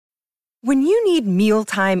When you need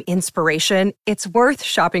mealtime inspiration, it's worth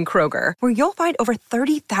shopping Kroger, where you'll find over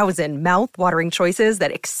 30,000 mouth-watering choices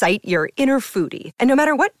that excite your inner foodie. And no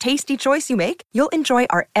matter what tasty choice you make, you'll enjoy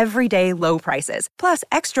our everyday low prices, plus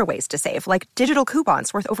extra ways to save, like digital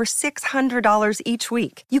coupons worth over $600 each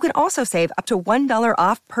week. You can also save up to $1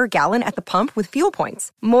 off per gallon at the pump with fuel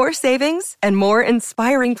points. More savings and more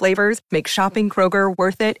inspiring flavors make shopping Kroger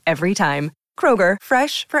worth it every time. Kroger,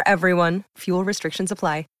 fresh for everyone. Fuel restrictions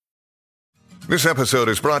apply. This episode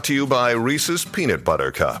is brought to you by Reese's Peanut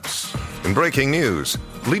Butter Cups. In breaking news,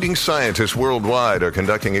 leading scientists worldwide are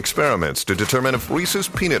conducting experiments to determine if Reese's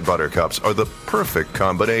Peanut Butter Cups are the perfect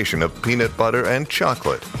combination of peanut butter and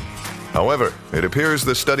chocolate. However, it appears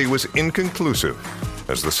the study was inconclusive,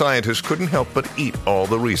 as the scientists couldn't help but eat all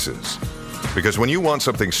the Reese's. Because when you want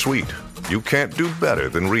something sweet, you can't do better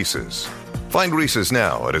than Reese's. Find Reese's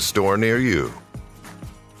now at a store near you.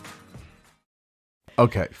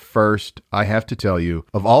 Okay, first, I have to tell you,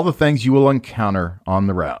 of all the things you will encounter on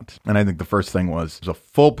the route, and I think the first thing was a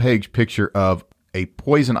full-page picture of a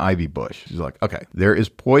poison ivy bush. She's like, okay, there is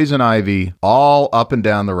poison ivy all up and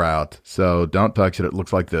down the route, so don't touch it. It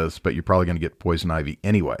looks like this, but you're probably going to get poison ivy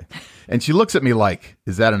anyway. And she looks at me like,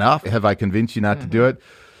 is that enough? Have I convinced you not to do it?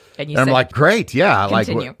 And I'm like, great, yeah.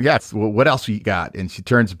 Continue. What else you got? And she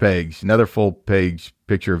turns the page, another full-page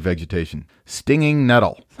picture of vegetation. Stinging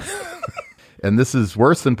nettle. And this is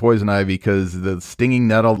worse than poison ivy because the stinging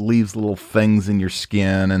nettle leaves little things in your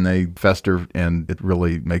skin and they fester and it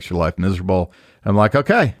really makes your life miserable. I'm like,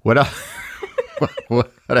 okay, what else?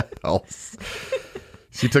 what else?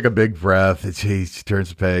 She took a big breath and she turns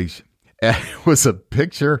the page. And it was a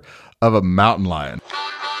picture of a mountain lion.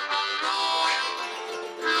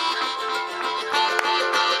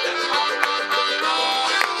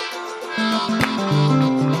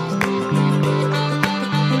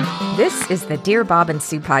 This is the Dear Bob and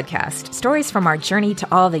Sue podcast, stories from our journey to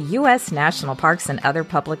all the U.S. national parks and other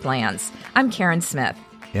public lands. I'm Karen Smith.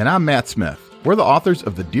 And I'm Matt Smith. We're the authors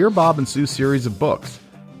of the Dear Bob and Sue series of books.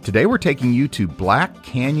 Today we're taking you to Black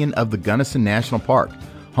Canyon of the Gunnison National Park,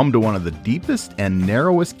 home to one of the deepest and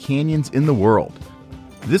narrowest canyons in the world.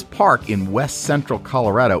 This park in west central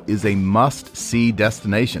Colorado is a must-see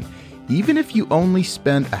destination, even if you only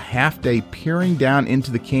spend a half day peering down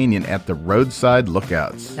into the canyon at the roadside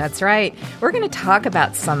lookouts. That's right. We're going to talk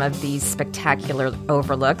about some of these spectacular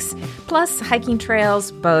overlooks, plus hiking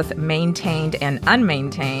trails, both maintained and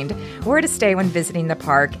unmaintained, where to stay when visiting the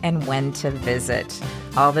park, and when to visit.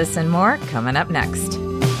 All this and more coming up next.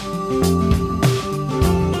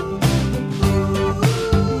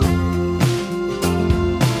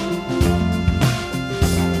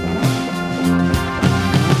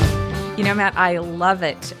 You know, Matt, I love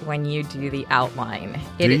it when you do the outline.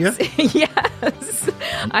 Do you? Yes,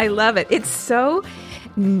 I love it. It's so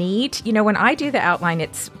neat. You know, when I do the outline,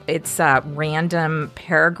 it's random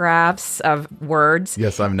paragraphs of words.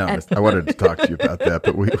 Yes, I've noticed. I wanted to talk to you about that,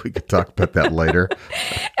 but we could talk about that later.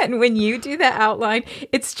 And when you do the outline,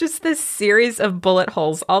 it's just this series of bullet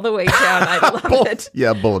holes all the way down. I love it.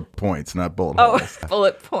 Yeah, bullet points, not bullet holes. Oh,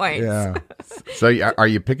 bullet points. Yeah. So are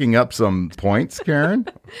you picking up some points, Karen?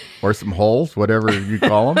 Or some holes, whatever you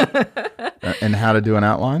call them? And how to do an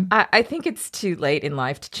outline? I think it's too late in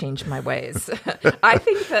life to change my ways. I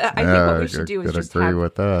think what we should do is just agree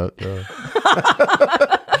with that.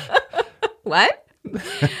 What?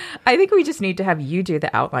 I think we just need to have you do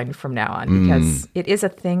the outline from now on because it is a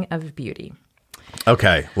thing of beauty.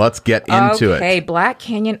 Okay, let's get into it. Okay, Black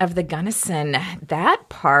Canyon of the Gunnison. That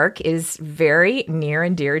park is very near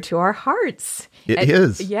and dear to our hearts. It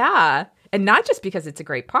is. Yeah. And not just because it's a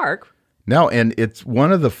great park. No, and it's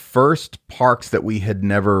one of the first parks that we had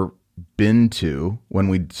never been to when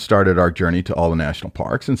we started our journey to all the national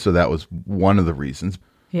parks. And so that was one of the reasons.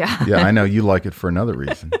 Yeah. Yeah, I know you like it for another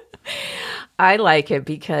reason. I like it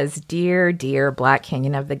because dear Black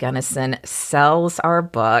Canyon of the Gunnison sells our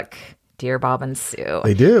book, Dear Bob and Sue.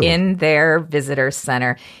 They do. In their visitor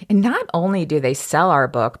center. And not only do they sell our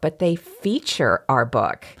book, but they feature our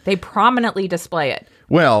book. They prominently display it.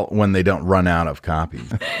 Well, when they don't run out of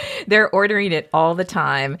copies. They're ordering it all the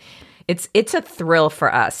time. It's a thrill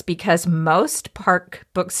for us because most park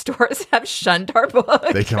bookstores have shunned our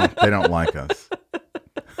book. They don't like us.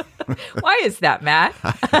 Why is that, Matt?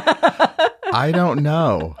 I don't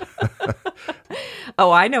know.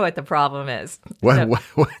 Oh, I know what the problem is. What's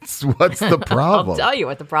the problem? I'll tell you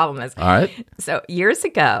what the problem is. All right. So years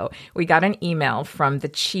ago, we got an email from the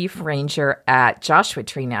chief ranger at Joshua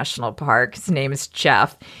Tree National Park. His name is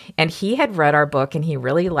Jeff, and he had read our book and he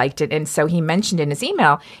really liked it. And so he mentioned in his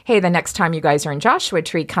email, hey, the next time you guys are in Joshua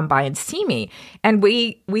Tree, come by and see me. And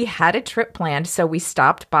we had a trip planned, so we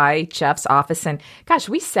stopped by Jeff's office, and gosh,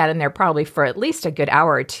 we sat in there probably for at least a good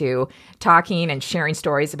hour or two talking and sharing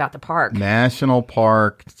stories about the park. National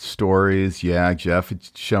park stories. Yeah, Jeff had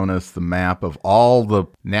shown us the map of all the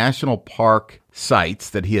national park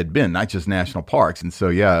sites that he had been, not just national parks. And so,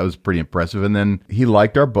 yeah, it was pretty impressive. And then he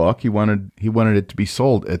liked our book. He wanted it to be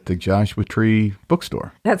sold at the Joshua Tree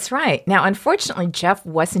bookstore. That's right. Now, unfortunately, Jeff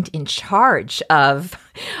wasn't in charge of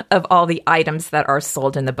all the items that are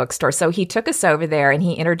sold in the bookstore. So he took us over there and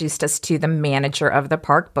he introduced us to the manager of the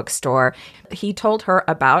park bookstore. He told her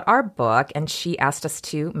about our book and she asked us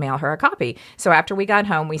to mail her a copy. So after we got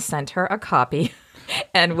home, we sent her a copy.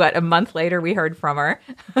 And a month later, we heard from her.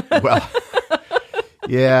 Well,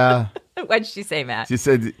 yeah. What'd she say, Matt? She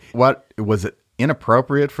said, what, was it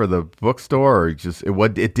inappropriate for the bookstore, or just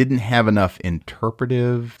it didn't have enough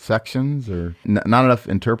interpretive sections, or not enough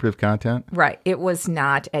interpretive content? Right. It was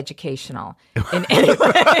not educational in any way.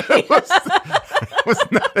 It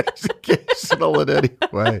was not educational in any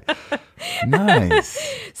way. Nice.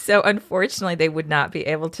 So unfortunately, they would not be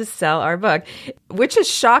able to sell our book, which is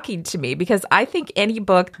shocking to me because I think any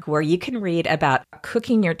book where you can read about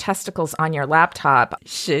cooking your testicles on your laptop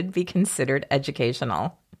should be considered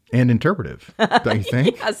educational. And interpretive, don't you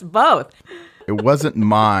think? Yes, both. It wasn't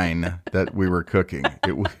mine that we were cooking.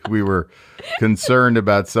 We were concerned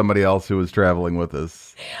about somebody else who was traveling with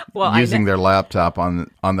us using their laptop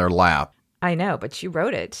on their lap. I know, but you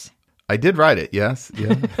wrote it. I did write it, yes.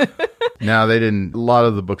 Yeah. No, they didn't. A lot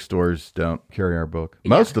of the bookstores don't carry our book.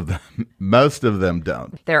 Most of them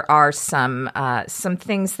don't. There are some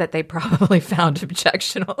things that they probably found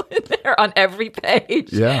objectionable in there on every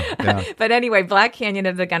page. Yeah. But anyway, Black Canyon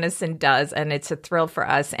of the Gunnison does, and it's a thrill for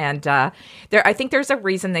us. And I think there's a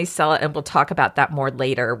reason they sell it, and we'll talk about that more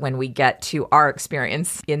later when we get to our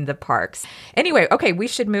experience in the parks. Anyway, okay, we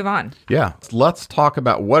should move on. Yeah, let's talk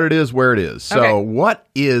about what it is, where it is. So okay. What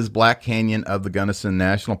is Black Canyon of the Gunnison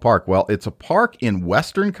National Park? Well, it's a park in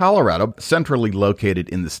western Colorado, centrally located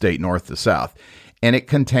in the state north to south, and it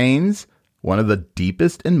contains one of the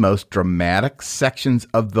deepest and most dramatic sections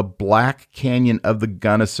of the Black Canyon of the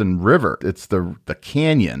Gunnison River. It's the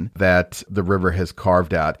canyon that the river has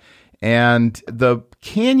carved out, and the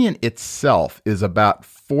canyon itself is about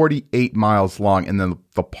 48 miles long, and then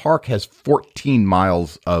the park has 14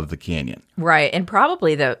 miles of the canyon. Right, and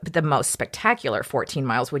probably the most spectacular 14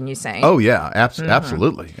 miles, wouldn't you say? Oh, yeah,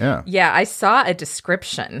 absolutely, yeah. Yeah, I saw a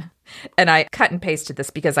description, and I cut and pasted this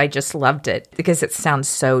because I just loved it, because it sounds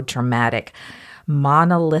so dramatic.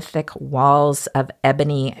 Monolithic walls of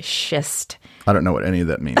ebony schist. I don't know what any of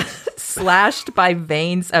that means. Slashed by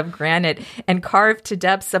veins of granite and carved to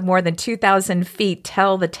depths of more than 2,000 feet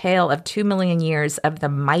tell the tale of 2 million years of the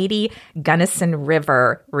mighty Gunnison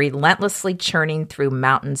River relentlessly churning through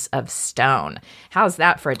mountains of stone. How's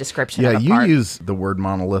that for a description of a park? You use the word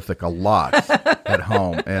monolithic a lot at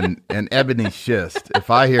home, and ebony schist.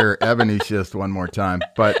 If I hear ebony schist one more time,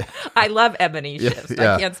 but I love ebony schist.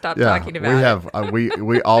 I can't stop talking about it.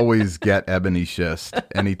 We always get ebony schist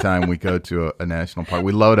anytime we go to a national park.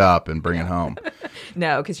 We load up and bring it home.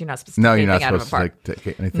 No, because you're not supposed to take anything out of a park.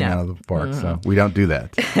 Take anything out of the park, so we don't do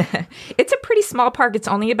that. It's a pretty small park. It's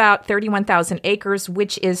only about 31,000 acres,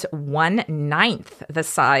 which is 1/9 the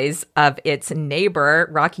size of its neighbor,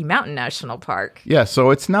 Rocky Mountain National Park. Yeah, so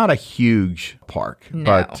it's not a huge park,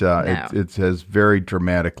 but it has very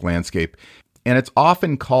dramatic landscape. And it's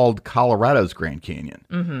often called Colorado's Grand Canyon.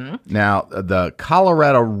 Mm-hmm. Now, the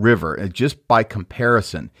Colorado River, just by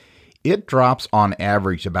comparison, it drops on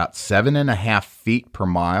average about 7.5 feet per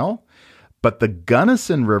mile, but the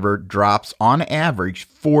Gunnison River drops on average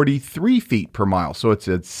 43 feet per mile. So it's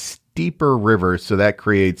a steeper river, so that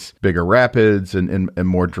creates bigger rapids and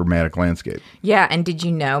more dramatic landscape. Yeah, and did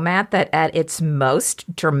you know, Matt, that at its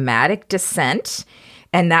most dramatic descent,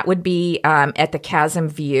 and that would be at the Chasm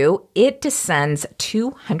View, it descends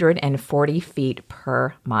 240 feet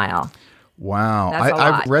per mile. Wow.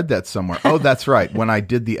 I've read that somewhere. Oh, that's right. When I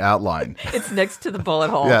did the outline. It's next to the bullet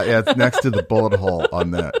hole. Yeah, it's next to the bullet hole on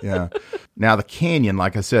that. Yeah. Now, the canyon,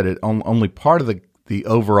 like I said, only part of the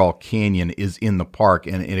overall canyon is in the park,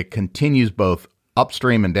 and it continues both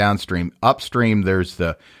upstream and downstream. Upstream, there's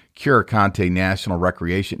the Curacante National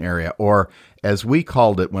Recreation Area, or as we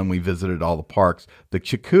called it when we visited all the parks, the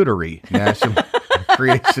Charcuterie National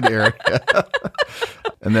Recreation Area.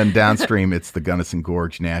 And then downstream, it's the Gunnison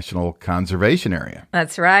Gorge National Conservation Area.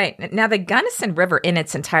 That's right. Now, the Gunnison River in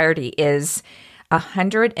its entirety is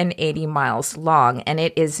 180 miles long, and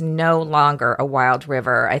it is no longer a wild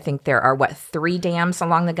river. I think there are, 3 dams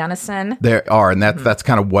along the Gunnison? There are, and that's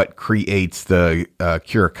kind of what creates the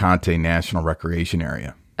Curacante National Recreation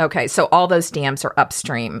Area. Okay, so all those dams are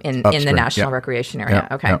upstream in the National Recreation Area.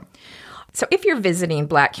 Yep. Okay. Yep. So if you're visiting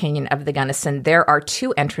Black Canyon of the Gunnison, there are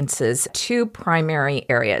 2 entrances, 2 primary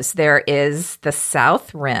areas. There is the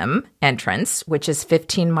South Rim entrance, which is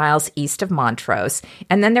 15 miles east of Montrose.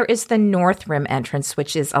 And then there is the North Rim entrance,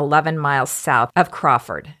 which is 11 miles south of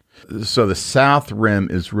Crawford. So the South Rim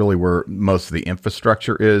is really where most of the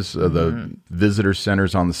infrastructure is, the visitor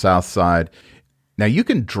centers on the south side. Now, you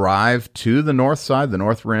can drive to the north side, the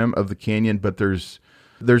North Rim of the canyon, but there's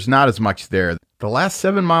not as much there. The last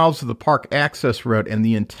 7 miles of the park access road and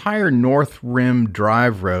the entire North Rim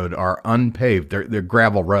Drive Road are unpaved. They're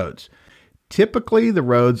gravel roads. Typically, the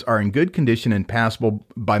roads are in good condition and passable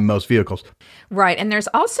by most vehicles. Right, and there's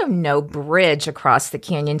also no bridge across the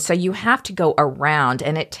canyon, so you have to go around,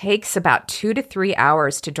 and it takes about 2 to 3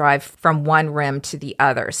 hours to drive from one rim to the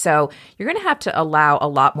other. So you're going to have to allow a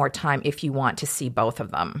lot more time if you want to see both of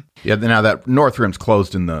them. Yeah, now that North Rim's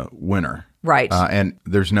closed in the winter. Right. And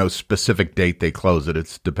there's no specific date they close it.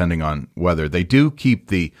 It's depending on weather. They do keep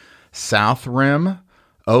the South Rim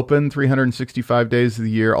open 365 days of the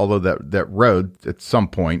year, although that road at some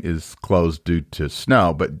point is closed due to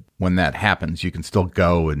snow. But when that happens, you can still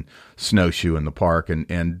go and snowshoe in the park.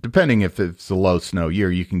 And depending if it's a low snow year,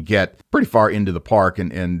 you can get pretty far into the park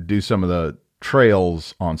and do some of the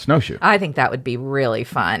trails on snowshoe. I think that would be really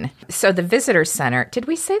fun. So the Visitor Center, did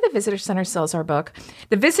we say the Visitor Center sells our book?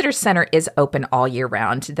 The Visitor Center is open all year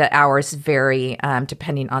round. The hours vary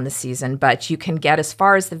depending on the season, but you can get as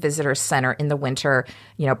far as the Visitor Center in the winter,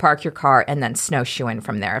 park your car and then snowshoe in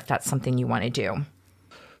from there if that's something you want to do.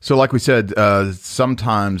 So like we said,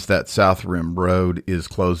 sometimes that South Rim Road is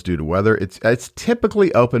closed due to weather. It's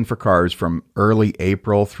typically open for cars from early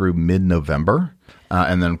April through mid-November.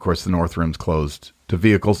 And then, of course, the North Rim's closed to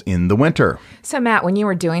vehicles in the winter. So, Matt, when you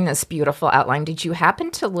were doing this beautiful outline, did you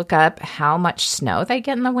happen to look up how much snow they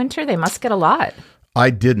get in the winter? They must get a lot. I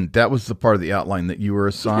didn't. That was the part of the outline that you were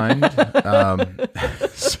assigned.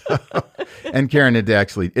 And Karen, it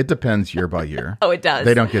depends year by year. Oh, it does.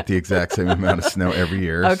 They don't get the exact same amount of snow every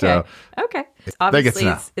year. Okay. So okay. Obviously,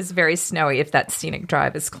 it's very snowy if that scenic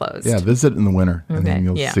drive is closed. Yeah, visit in the winter, and then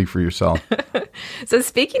you'll see for yourself. So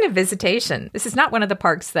speaking of visitation, this is not one of the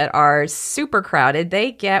parks that are super crowded.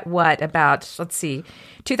 They get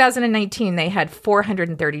 2019, they had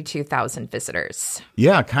 432,000 visitors.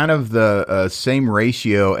 Yeah, kind of the same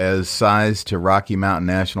ratio as size to Rocky Mountain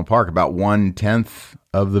National Park, about 1/10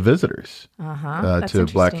 of the visitors to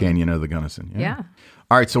Black Canyon of the Gunnison. Yeah.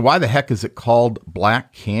 All right, so why the heck is it called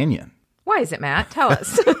Black Canyon? Why is it, Matt? Tell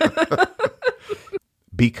us.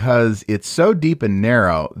 Because it's so deep and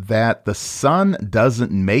narrow that the sun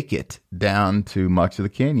doesn't make it down to much of the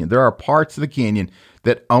canyon. There are parts of the canyon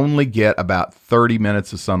that only get about 30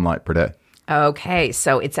 minutes of sunlight per day. Okay,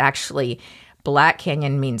 so it's actually Black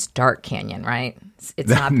Canyon means dark canyon, right?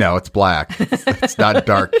 It's not. No, it's black. It's not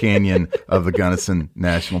Dark Canyon of the Gunnison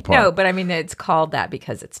National Park. No, but I mean, it's called that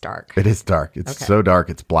because it's dark. It is dark. It's so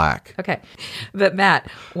dark, it's black. Okay. But Matt,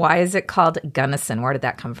 why is it called Gunnison? Where did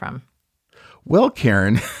that come from? Well,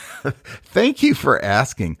 Karen, thank you for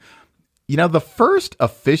asking. The first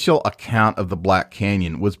official account of the Black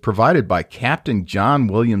Canyon was provided by Captain John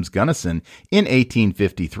Williams Gunnison in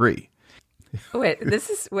 1853. This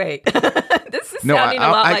is sounding a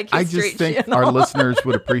lot like History I just think Channel. Our listeners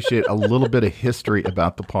would appreciate a little bit of history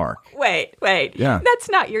about the park. Wait. Yeah. That's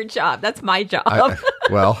not your job. That's my job.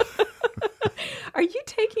 Well. Are you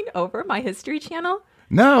taking over my History Channel?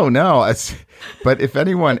 No. But if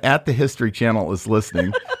anyone at the History Channel is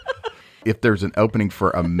listening, if there's an opening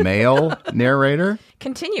for a male narrator.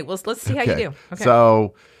 Continue. Let's see how you do. Okay.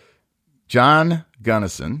 So, John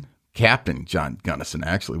Gunnison, Captain John Gunnison,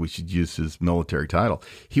 actually, we should use his military title.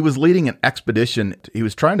 He was leading an expedition. He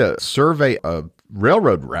was trying to survey a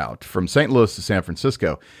railroad route from St. Louis to San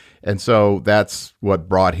Francisco. And so that's what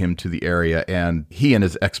brought him to the area. And he and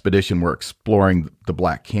his expedition were exploring the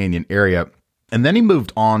Black Canyon area. And then he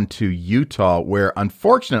moved on to Utah, where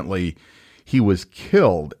unfortunately he was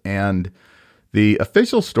killed. And the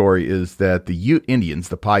official story is that the Ute Indians,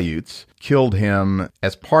 the Paiutes, killed him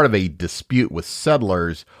as part of a dispute with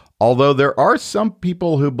settlers. Although there are some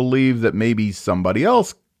people who believe that maybe somebody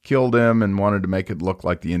else killed him and wanted to make it look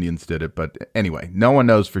like the Indians did it. But anyway, no one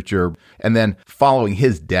knows for sure. And then following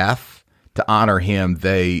his death, to honor him,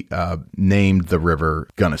 they named the river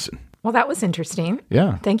Gunnison. Well, that was interesting.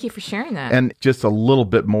 Yeah. Thank you for sharing that. And just a little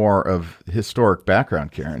bit more of historic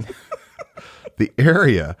background, Karen. The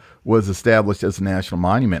area was established as a national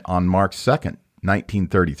monument on March 2nd,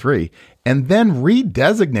 1933, and then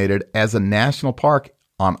redesignated as a national park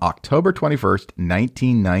on October 21st,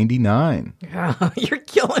 1999. Oh, you're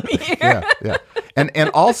killing me here. Yeah. And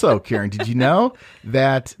also, Karen, did you know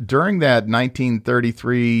that during that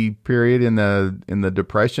 1933 period in the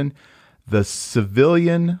Depression, the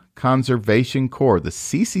Civilian Conservation Corps, the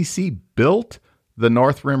CCC, built the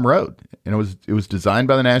North Rim Road, and it was designed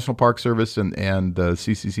by the National Park Service, and the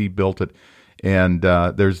CCC built it. And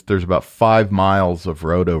there's about 5 miles of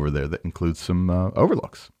road over there that includes some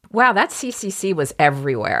overlooks. Wow, that CCC was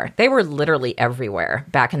everywhere. They were literally everywhere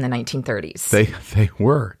back in the 1930s. They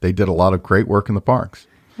were. They did a lot of great work in the parks.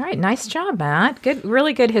 All right, nice job, Matt. Good,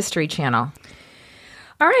 really good History Channel.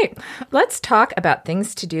 All right, let's talk about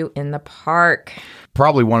things to do in the park.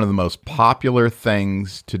 Probably one of the most popular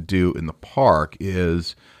things to do in the park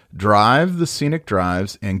is drive the scenic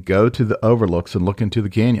drives and go to the overlooks and look into the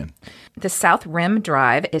canyon. The South Rim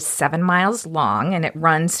Drive is 7 miles long, and it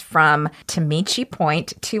runs from Tamichi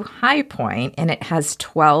Point to High Point, and it has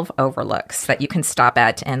 12 overlooks that you can stop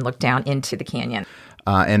at and look down into the canyon.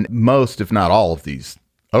 And most, if not all of these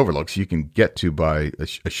overlooks, you can get to by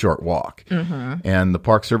a short walk. Mm-hmm. And the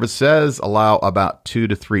Park Service says allow about 2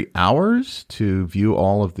 to 3 hours to view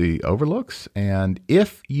all of the overlooks. And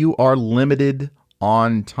if you are limited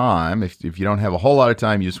on time, if you don't have a whole lot of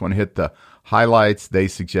time, you just want to hit the highlights, they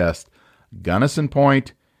suggest Gunnison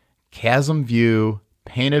Point, Chasm View,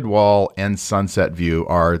 Painted Wall, and Sunset View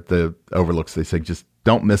are the overlooks. They say just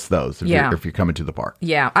don't miss those if you're coming to the park.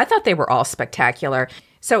 Yeah, I thought they were all spectacular.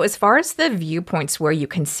 So as far as the viewpoints where you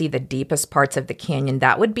can see the deepest parts of the canyon,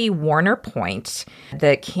 that would be Warner Point.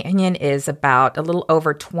 The canyon is about a little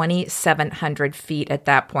over 2,700 feet at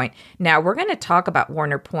that point. Now, we're going to talk about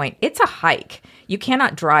Warner Point. It's a hike. You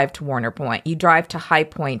cannot drive to Warner Point. You drive to High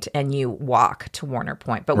Point and you walk to Warner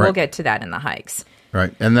Point, but we'll get to that in the hikes.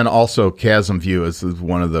 Right. And then also Chasm View is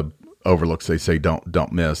one of the overlooks they say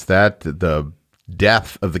don't miss. That the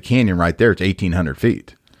depth of the canyon right there, it's 1,800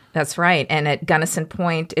 feet. That's right. And at Gunnison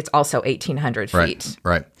Point, it's also 1,800 feet.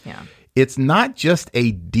 Right. Yeah. It's not just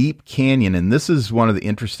a deep canyon, and this is one of the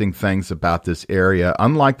interesting things about this area.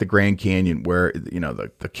 Unlike the Grand Canyon, where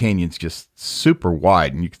the canyon's just super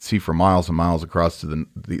wide, and you can see for miles and miles across to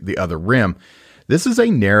the other rim, this is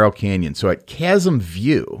a narrow canyon. So at Chasm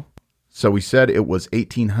View, so we said it was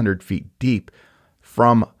 1,800 feet deep.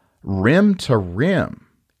 From rim to rim,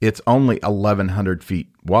 it's only 1,100 feet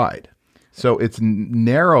wide. So it's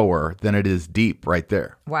narrower than it is deep right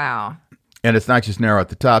there. Wow. And it's not just narrow at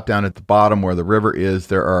the top. Down at the bottom where the river is,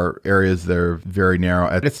 there are areas that are very narrow.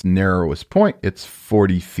 At its narrowest point, it's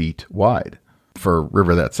 40 feet wide. For a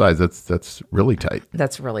river that size, that's really tight.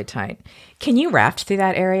 That's really tight. Can you raft through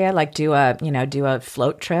that area? Like do a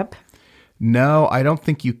float trip? No, I don't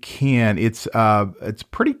think you can. It's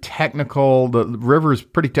pretty technical. The river is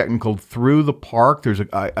pretty technical through the park.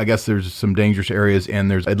 I guess there's some dangerous areas, and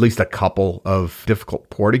there's at least a couple of difficult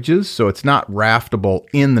portages. So it's not raftable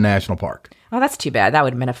in the national park. Oh, that's too bad. That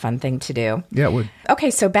would have been a fun thing to do. Yeah, it would.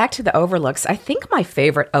 Okay, so back to the overlooks. I think my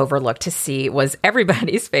favorite overlook to see was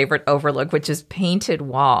everybody's favorite overlook, which is Painted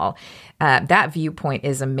Wall. That viewpoint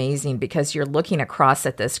is amazing because you're looking across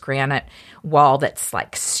at this granite wall that's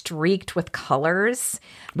like streaked with colors.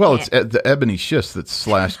 Well, it's the ebony schist that's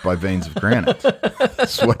slashed by veins of granite.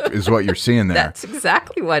 That's what you're seeing there. That's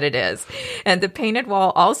exactly what it is. And the Painted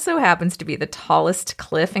Wall also happens to be the tallest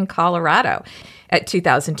cliff in Colorado at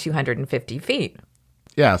 2,250 feet.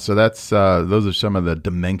 Yeah, so that's those are some of the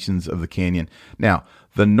dimensions of the canyon. Now,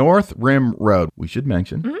 the North Rim Road, we should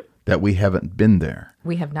mention that we haven't been there.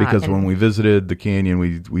 We have not. Because when we visited the canyon,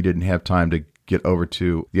 we didn't have time to get over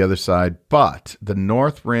to the other side. But the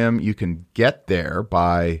North Rim, you can get there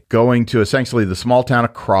by going to essentially the small town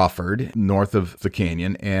of Crawford, north of the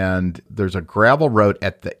canyon. And there's a gravel road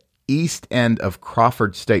at the east end of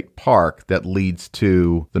Crawford State Park that leads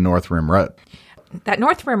to the North Rim Road. That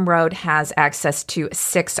North Rim Road has access to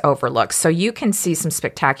 6 overlooks, so you can see some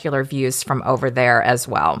spectacular views from over there as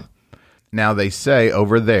well. Now, they say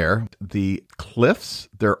over there, the cliffs,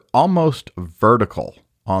 they're almost vertical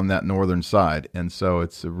on that northern side, and so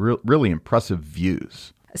it's really impressive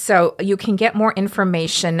views. So you can get more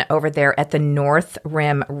information over there at the North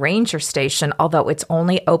Rim Ranger Station, although it's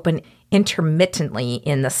only open intermittently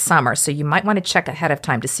in the summer. So you might want to check ahead of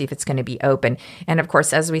time to see if it's going to be open. And of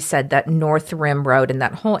course, as we said, that North Rim Road and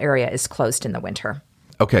that whole area is closed in the winter.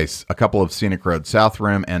 Okay, a couple of scenic roads, South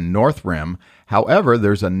Rim and North Rim. However,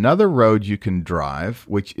 there's another road you can drive,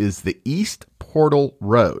 which is the East Portal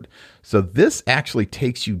Road. So this actually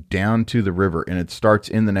takes you down to the river, and it starts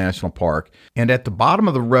in the national park. And at the bottom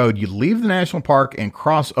of the road, you leave the national park and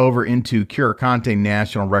cross over into Curacante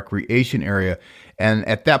National Recreation Area. And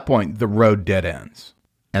at that point, the road dead ends.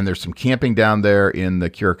 And there's some camping down there in the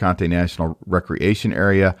Curacante National Recreation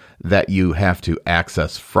Area that you have to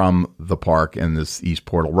access from the park and this East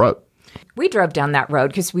Portal Road. We drove down that road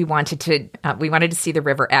because we wanted to see the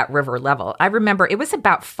river at river level. I remember it was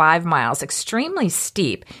about 5 miles, extremely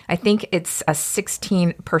steep. I think it's a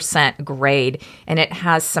 16% grade, and it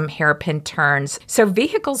has some hairpin turns. So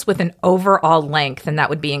vehicles with an overall length, and that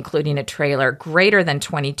would be including a trailer, greater than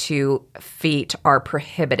 22 feet are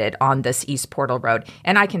prohibited on this East Portal Road.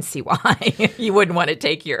 And I can see why you wouldn't want to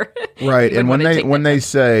take your right. And when they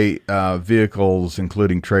say vehicles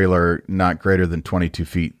including trailer not greater than 22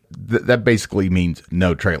 feet. That basically means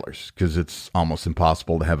no trailers, because it's almost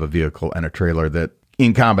impossible to have a vehicle and a trailer that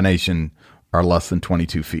in combination are less than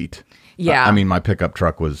 22 feet. Yeah. I mean, my pickup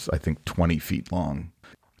truck was, I think, 20 feet long.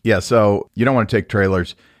 Yeah, so you don't want to take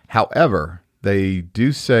trailers. However, they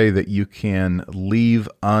do say that you can leave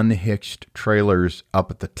unhitched trailers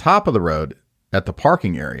up at the top of the road at the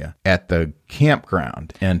parking area at the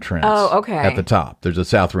campground entrance. Oh, okay. At the top. There's a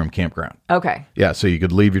South Rim campground. Okay. Yeah, so you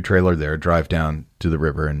could leave your trailer there, drive down to the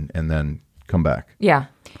river, and then come back. Yeah.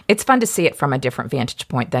 It's fun to see it from a different vantage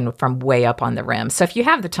point than from way up on the rim. So if you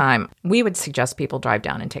have the time, we would suggest people drive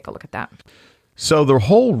down and take a look at that. So the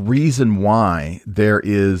whole reason why there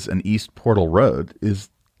is an East Portal Road is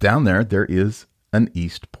down there is an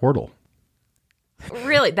East Portal.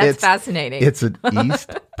 Really? That's fascinating. It's an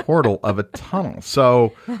east portal of a tunnel.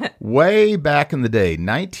 So way back in the day,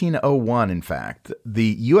 1901, in fact,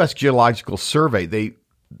 the U.S. Geological Survey,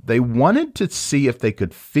 they wanted to see if they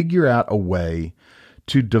could figure out a way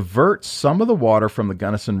to divert some of the water from the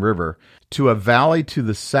Gunnison River to a valley to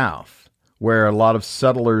the south, where a lot of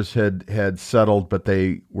settlers had settled, but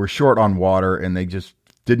they were short on water, and they just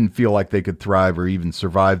didn't feel like they could thrive or even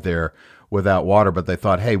survive there without water. But they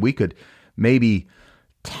thought, hey, we could maybe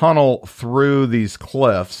tunnel through these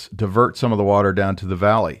cliffs, divert some of the water down to the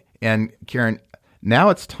valley. And Karen, now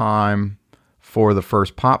it's time for the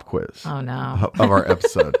first pop quiz of our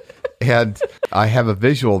episode. And I have a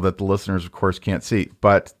visual that the listeners, of course, can't see.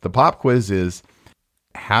 But the pop quiz is,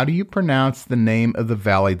 how do you pronounce the name of the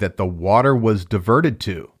valley that the water was diverted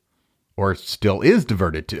to, or still is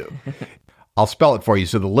diverted to? I'll spell it for you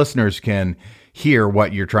so the listeners can hear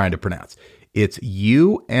what you're trying to pronounce. It's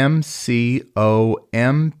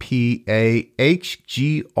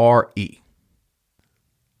UMCOMPAHGRE.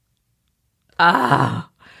 Ah.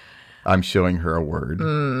 I'm showing her a word.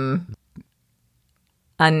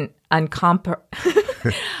 Uncompa.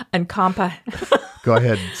 Go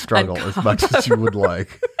ahead and struggle as much as you would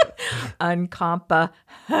like. Uncompa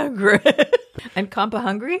hungry. Uncompa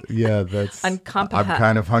hungry? Yeah, that's. I'm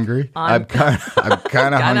kind of hungry. I'm kind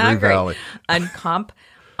of hungry, Valley. Uncomping.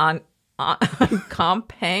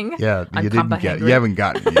 Yeah, you haven't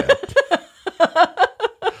gotten it yet.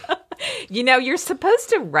 You know, you're supposed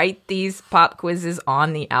to write these pop quizzes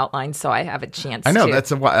on the outline, so I have a chance. I know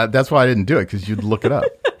that's why I didn't do it, because you'd look it up.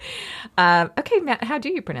 Okay, Matt, how do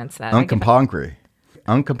you pronounce that? Uncompahgre.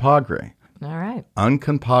 All right.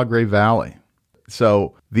 Uncompahgre Valley.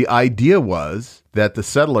 So the idea was that the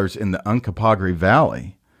settlers in the Uncompahgre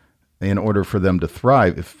Valley, in order for them to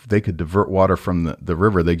thrive, if they could divert water from the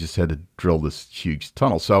river, they just had to drill this huge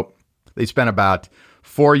tunnel. So they spent about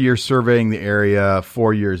 4 years surveying the area,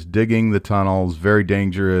 4 years digging the tunnels, very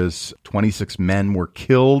dangerous. 26 men were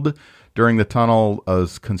killed during the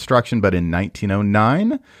tunnel's construction, but in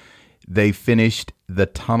 1909, they finished the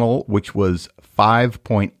tunnel, which was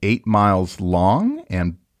 5.8 miles long,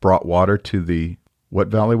 and brought water to the, what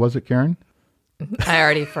valley was it, Karen? I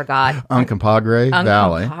already forgot. Uncompahgre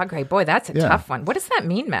Valley. Uncompahgre. Boy, that's a tough one. What does that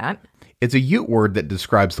mean, Matt? It's a Ute word that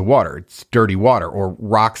describes the water. It's dirty water, or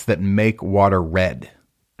rocks that make water red.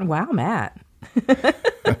 Wow, Matt.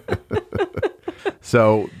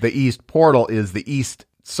 So the East Portal is the east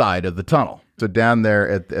side of the tunnel. So down there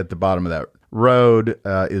at the bottom of that road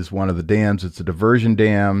is one of the dams. It's a diversion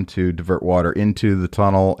dam to divert water into the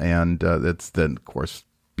tunnel, and that's then, of course,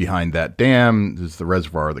 behind that dam is the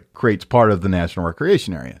reservoir that creates part of the National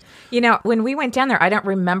Recreation Area. You know, when we went down there, I don't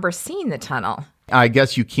remember seeing the tunnel. I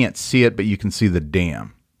guess you can't see it, but you can see the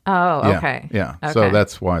dam. Oh, yeah, okay. Yeah, okay. So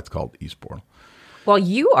that's why it's called East Portal. Well,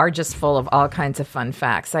 you are just full of all kinds of fun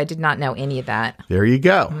facts. I did not know any of that. There you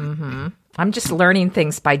go. Mm-hmm. I'm just learning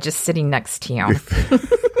things by just sitting next to you.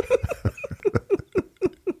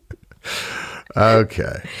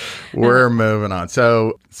 Okay, we're moving on.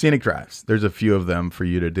 So scenic drives, there's a few of them for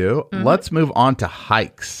you to do. Mm-hmm. Let's move on to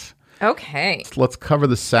hikes. Okay. So let's cover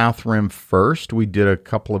the South Rim first. We did a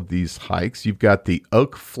couple of these hikes. You've got the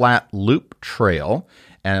Oak Flat Loop Trail,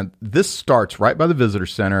 and this starts right by the Visitor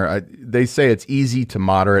Center. They say it's easy to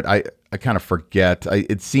moderate. I kind of forget.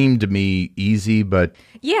 It seemed to me easy, but...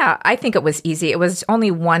 Yeah, I think it was easy. It was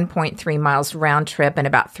only 1.3 miles round trip and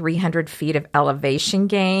about 300 feet of elevation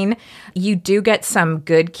gain. You do get some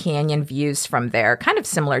good canyon views from there, kind of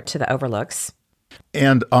similar to the overlooks.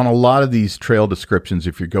 And on a lot of these trail descriptions,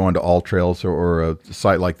 if you're going to All Trails or a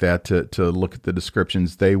site like that to look at the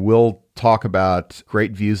descriptions, they will talk about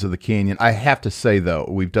great views of the canyon. I have to say, though,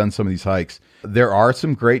 we've done some of these hikes. There are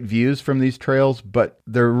some great views from these trails, but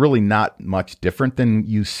they're really not much different than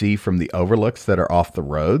you see from the overlooks that are off the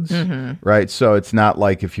roads, right? So it's not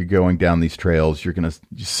like if you're going down these trails, you're going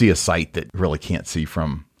to see a site that you really can't see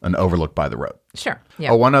from an overlook by the road. Sure.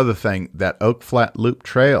 Yeah. Oh, one other thing, that Oak Flat Loop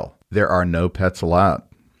Trail, there are no pets allowed.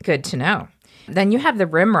 Good to know. Then you have the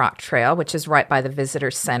Rimrock Trail, which is right by the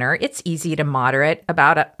Visitor Center. It's easy to moderate,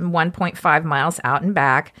 about 1.5 miles out and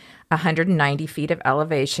back, 190 feet of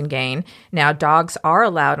elevation gain. Now, dogs are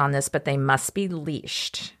allowed on this, but they must be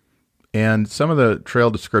leashed. And some of the trail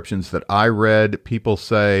descriptions that I read, people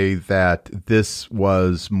say that this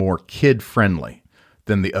was more kid-friendly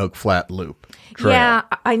than the Oak Flat Loop Trail. Yeah,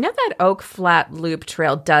 I know that Oak Flat Loop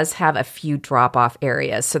Trail does have a few drop-off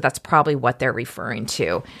areas, so that's probably what they're referring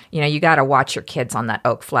to. You know, you got to watch your kids on that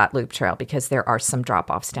Oak Flat Loop Trail because there are some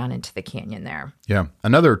drop-offs down into the canyon there. Yeah.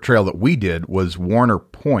 Another trail that we did was Warner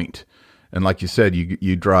Point. And like you said,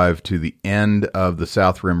 you drive to the end of the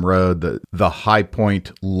South Rim Road, the High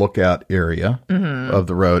Point lookout area of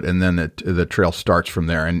the road, and then the trail starts from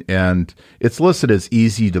there. And it's listed as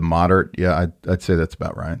easy to moderate. Yeah, I'd say that's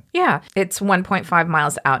about right. Yeah, it's 1.5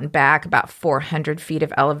 miles out and back, about 400 feet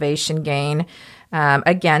of elevation gain.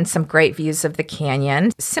 Again, some great views of the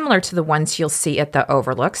canyon, similar to the ones you'll see at the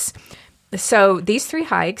overlooks. So these three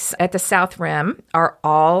hikes at the South Rim are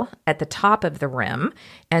all at the top of the rim.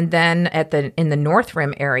 And then in the North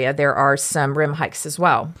Rim area, there are some rim hikes as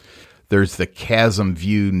well. There's the Chasm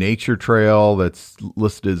View Nature Trail that's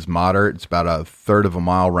listed as moderate. It's about a third of a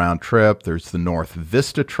mile round trip. There's the North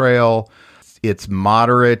Vista Trail. It's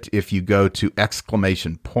moderate if you go to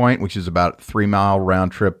Exclamation Point, which is about a 3 mile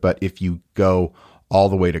round trip. But if you go all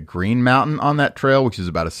the way to Green Mountain on that trail, which is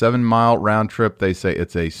about a 7 mile round trip, they say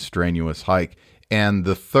it's a strenuous hike. And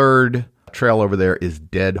the third trail over there is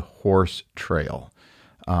Dead Horse Trail.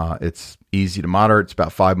 It's easy to moderate. It's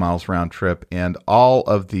about 5 miles round trip. And all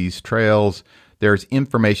of these trails, there's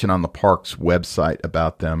information on the park's website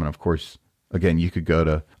about them. And of course, again, you could go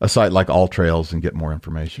to a site like All Trails and get more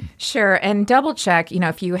information. Sure. And double check,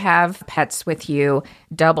 if you have pets with you,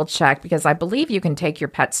 double check, because I believe you can take your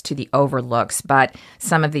pets to the overlooks, but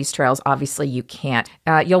some of these trails, obviously you can't.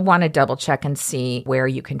 You'll want to double check and see where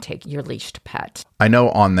you can take your leashed pet. I know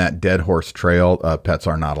on that Dead Horse Trail, pets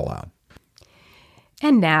are not allowed.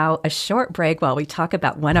 And now a short break while we talk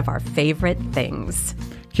about one of our favorite things.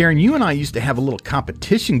 Karen, you and I used to have a little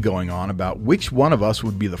competition going on about which one of us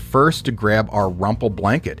would be the first to grab our Rumple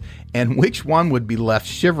blanket and which one would be left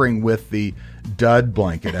shivering with the dud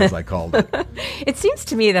blanket, as I called it. It seems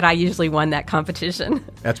to me that I usually won that competition.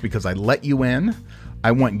 That's because I let you in.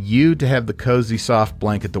 I want you to have the Cozy Soft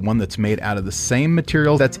blanket, the one that's made out of the same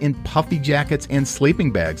material that's in puffy jackets and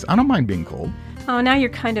sleeping bags. I don't mind being cold. Oh, now you're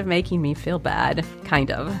kind of making me feel bad. Kind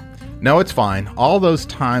of. No, it's fine. All those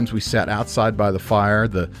times we sat outside by the fire,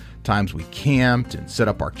 the times we camped and set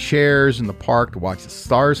up our chairs in the park to watch the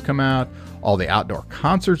stars come out, all the outdoor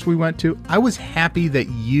concerts we went to, I was happy that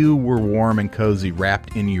you were warm and cozy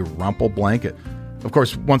wrapped in your Rumple blanket. Of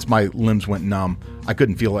course, once my limbs went numb, I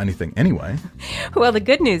couldn't feel anything anyway. Well, the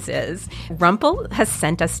good news is Rumple has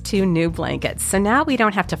sent us 2 new blankets, so now we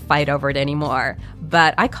don't have to fight over it anymore.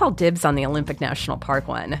 But I call dibs on the Olympic National Park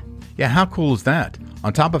one. Yeah, how cool is that?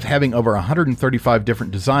 On top of having over 135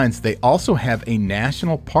 different designs, they also have a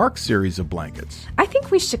National Park series of blankets. I think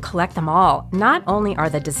we should collect them all. Not only are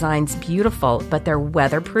the designs beautiful, but they're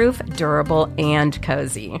weatherproof, durable, and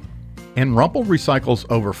cozy. And Rumple recycles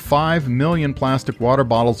over 5 million plastic water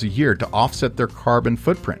bottles a year to offset their carbon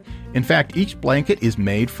footprint. In fact, each blanket is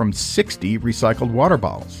made from 60 recycled water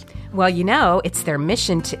bottles. Well, it's their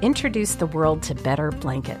mission to introduce the world to better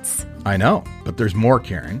blankets. I know, but there's more,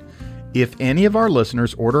 Karen. If any of our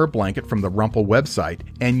listeners order a blanket from the Rumple website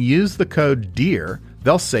and use the code DEAR,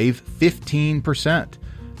 they'll save 15%.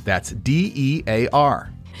 That's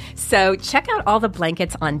DEAR. So check out all the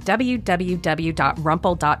blankets on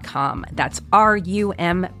www.rumple.com. That's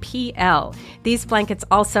RUMPL. These blankets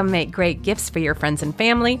also make great gifts for your friends and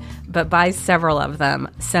family, but buy several of them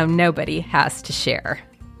so nobody has to share.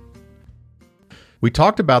 We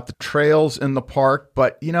talked about the trails in the park,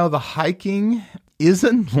 but the hiking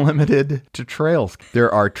isn't limited to trails.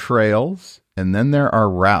 There are trails and then there are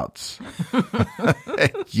routes.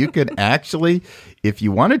 You could actually, if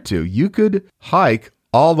you wanted to, you could hike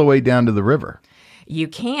all the way down to the river. You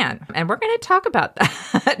can. And we're going to talk about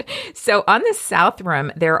that. So on the South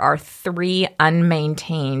Rim, there are 3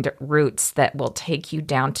 unmaintained routes that will take you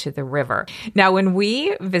down to the river. Now, when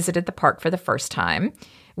we visited the park for the first time,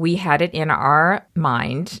 we had it in our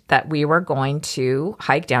mind that we were going to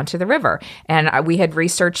hike down to the river. And we had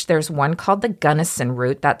researched, there's one called the Gunnison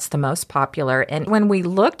route. That's the most popular. And when we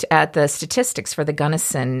looked at the statistics for the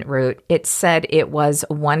Gunnison route, it said it was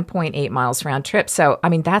 1.8 miles round trip. So,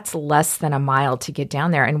 that's less than a mile to get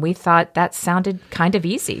down there. And we thought that sounded kind of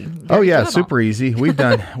easy. Oh, yeah, doable. Super easy. We've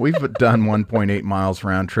done 1.8 miles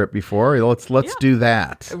round trip before. Let's do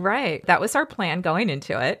that. Right. That was our plan going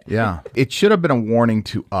into it. Yeah. It should have been a warning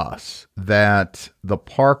to us that the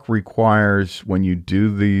park requires when you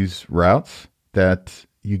do these routes that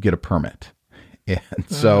you get a permit. And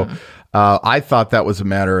so I thought that was a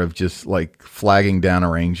matter of just like flagging down a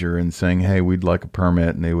ranger and saying, hey, we'd like a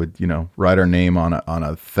permit. And they would, write our name on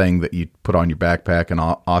a thing that you put on your backpack and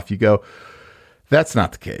off you go. That's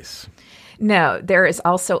not the case. No, there is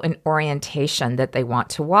also an orientation that they want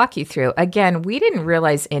to walk you through. Again, we didn't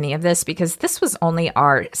realize any of this because this was only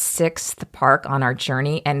our 6th park on our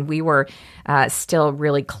journey, and we were still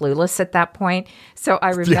really clueless at that point. So I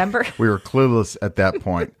remember... We were clueless at that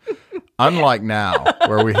point. Unlike now,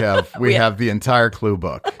 where we have the entire clue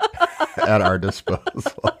book at our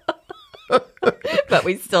disposal. But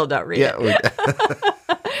we still don't read it.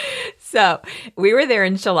 So we were there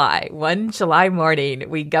in July. One July morning,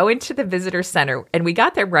 we go into the visitor center, and we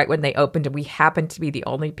got there right when they opened, and we happened to be the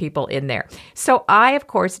only people in there. So I, of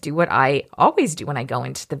course, do what I always do when I go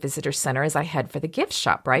into the visitor center is I head for the gift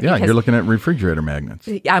shop, right? Yeah, you're looking at refrigerator magnets.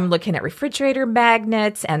 I'm looking at refrigerator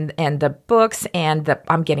magnets and the books, and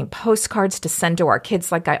I'm getting postcards to send to our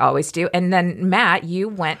kids like I always do. And then, Matt, you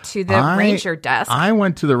went to the ranger desk. I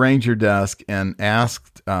went to the ranger desk and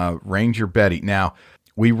asked Ranger Betty. Now,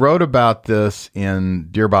 we wrote about this in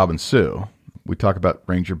Dear Bob and Sue. We talk about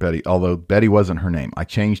Ranger Betty, although Betty wasn't her name. I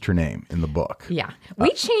changed her name in the book. Yeah.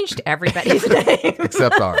 We changed everybody's name.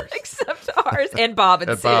 Except ours. Except ours and Bob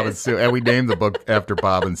and Sue. Bob and Sue. And we named the book after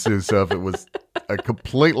Bob and Sue. So if it was a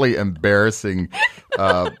completely embarrassing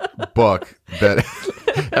book, that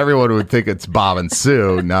everyone would think it's Bob and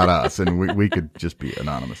Sue, not us. And we could just be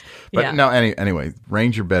anonymous. But no, anyway,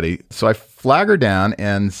 Ranger Betty. So I flagged her down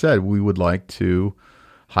and said we would like to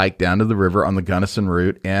hike down to the river on the Gunnison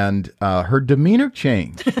route, and her demeanor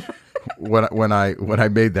changed when I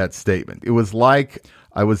made that statement. It was like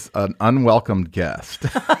I was an unwelcomed guest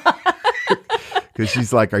because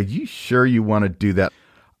she's like, "Are you sure you want to do that?"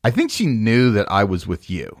 I think she knew that I was with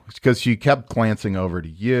you because she kept glancing over to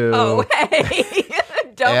you. Oh, hey.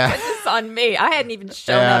 Don't put this on me. I hadn't even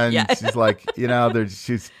shown up yet. She's like,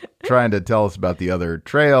 she's trying to tell us about the other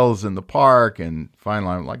trails in the park. And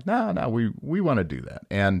finally, I'm like, no, we want to do that.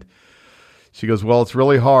 And she goes, well, it's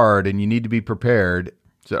really hard and you need to be prepared.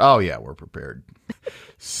 I said, oh, yeah, we're prepared.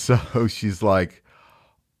 So she's like,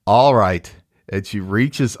 all right. And she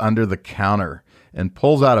reaches under the counter and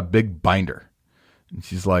pulls out a big binder. And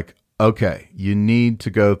she's like, okay, you need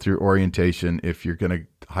to go through orientation if you're going to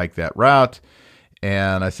hike that route.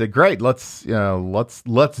 And I said, great, let's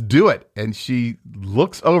do it. And she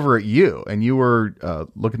looks over at you, and you were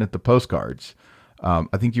looking at the postcards. I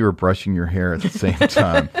think you were brushing your hair at the same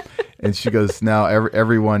time. And she goes, now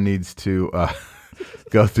everyone needs to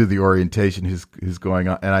go through the orientation who's going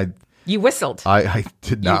on. And you whistled. I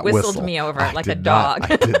did not whistle. You whistled me over like a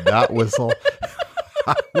dog. I did not whistle.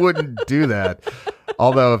 I wouldn't do that.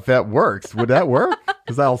 Although if that works, would that work?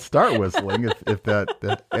 Because I'll start whistling if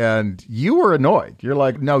that. And you were annoyed. You're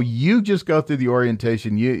like, no, you just go through the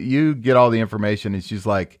orientation. You get all the information. And she's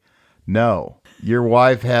like, no, your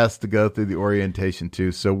wife has to go through the orientation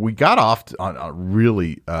too. So we got off on a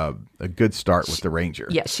really a good start with the ranger.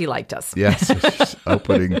 Yeah, she liked us. Yes, yeah, so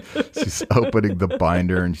she's opening the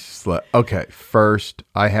binder, and she's like, okay, first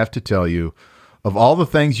I have to tell you of all the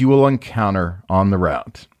things you will encounter on the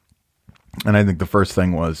route. And I think the first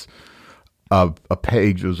thing was a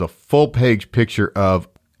page. It was a full page picture of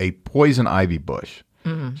a poison ivy bush.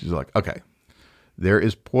 Mm-hmm. She's like, okay, there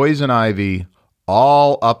is poison ivy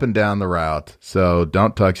all up and down the route. So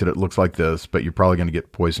don't touch it. It looks like this, but you're probably going to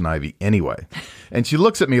get poison ivy anyway. And she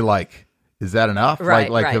looks at me like, is that enough? Right,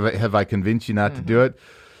 like right. Have I convinced you not to do it?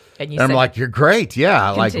 And I'm like, you're great.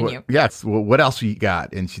 Yeah. Continue. Like, yes. Well, what else you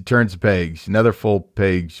got? And she turns the page, another full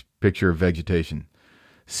page picture of vegetation.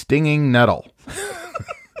 Stinging nettle.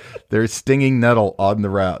 There's stinging nettle on the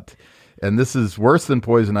route. And this is worse than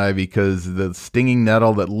poison ivy because the stinging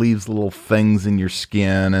nettle that leaves little things in your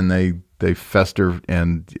skin and they fester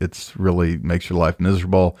and it's really makes your life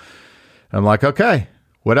miserable. I'm like, okay,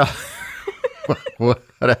 what else? what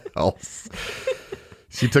else?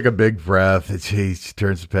 She took a big breath and she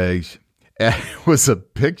turns the page. And it was a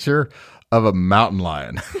picture of a mountain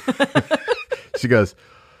lion. She goes,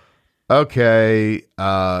 okay,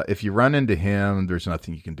 if you run into him, there's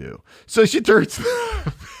nothing you can do. So she turns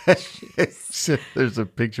the page. There's a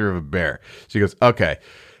picture of a bear. She goes, okay,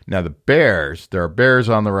 now there are bears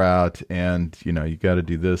on the route, and you got to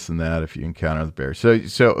do this and that if you encounter the bear. So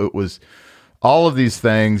it was all of these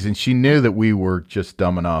things, and she knew that we were just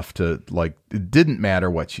dumb enough to, it didn't matter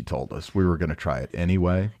what she told us. We were going to try it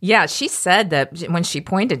anyway. Yeah, she said that when she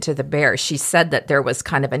pointed to the bear, she said that there was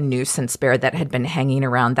kind of a nuisance bear that had been hanging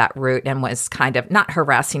around that route and was kind of not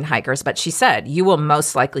harassing hikers, but she said, you will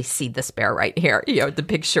most likely see this bear right here, the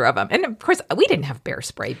picture of him. And of course, we didn't have bear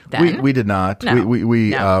spray then. We did not. No.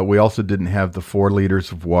 We also didn't have the 4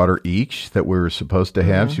 liters of water each that we were supposed to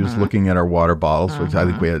have. Mm-hmm. She was looking at our water bottles, which I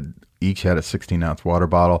think we each had a 16-ounce water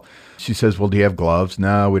bottle. She says, well, do you have gloves?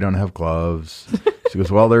 No, we don't have gloves. She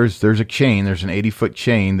goes, well, there's a chain. There's an 80-foot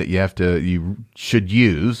chain that you should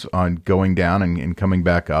use on going down and coming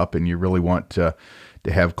back up, and you really want to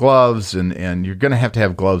have gloves, and you're going to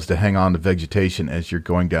have gloves to hang on to vegetation as you're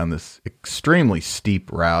going down this extremely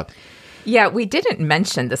steep route. Yeah, we didn't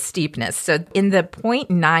mention the steepness. So in the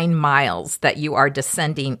 0.9 miles that you are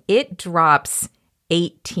descending, it drops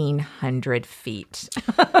 1,800 feet.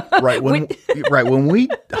 Right. When we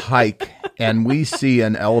hike and we see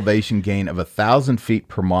an elevation gain of 1,000 feet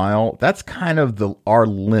per mile, that's kind of our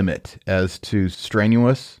limit as to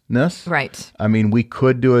strenuousness. Right. I mean, we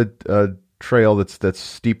could do a trail that's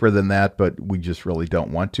steeper than that, but we just really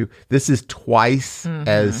don't want to. This is twice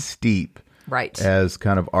as steep. Right. As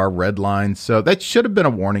kind of our red line. So that should have been a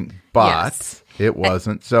warning, but yes. It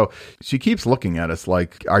wasn't. So she keeps looking at us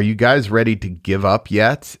like, are you guys ready to give up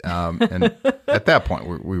yet? And at that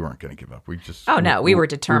point, we weren't going to give up. We were determined.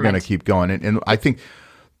 We were going to keep going. And I think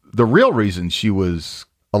the real reason she was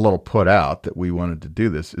a little put out that we wanted to do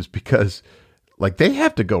this is because they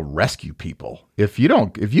have to go rescue people. If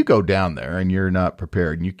you go down there and you're not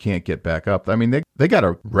prepared and you can't get back up, I mean, they got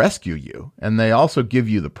to rescue you. And they also give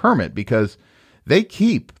you the permit because they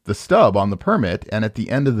keep the stub on the permit. And at the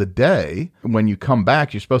end of the day, when you come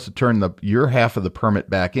back, you're supposed to turn your half of the permit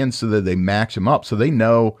back in so that they match them up. So they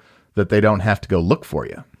know that they don't have to go look for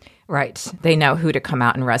you. Right. They know who to come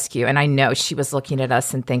out and rescue. And I know she was looking at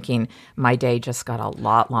us and thinking, my day just got a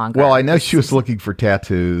lot longer. Well, I know she was looking for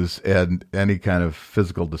tattoos and any kind of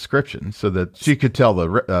physical description so that she could tell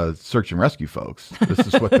the search and rescue folks, this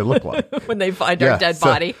is what they look like. When they find our dead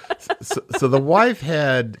body. So the wife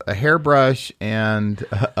had a hairbrush and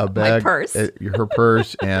a bag. My purse. Her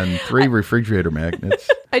purse and 3 refrigerator magnets.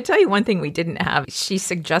 I tell you one thing we didn't have. She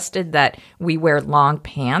suggested that we wear long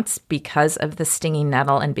pants because of the stinging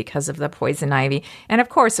nettle and because of the poison ivy. And of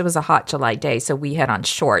course, it was a hot July day, so we had on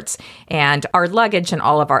shorts. And our luggage and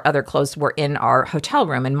all of our other clothes were in our hotel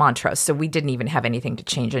room in Montrose, so we didn't even have anything to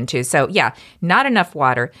change into. So yeah, not enough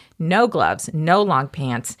water, no gloves, no long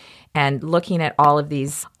pants. And looking at all of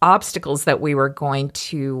these obstacles that we were going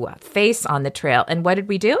to face on the trail. And what did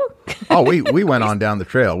we do? Oh, we went on down the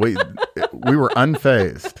trail. We were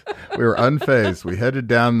unfazed. We were unfazed. We headed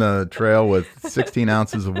down the trail with 16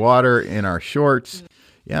 ounces of water in our shorts.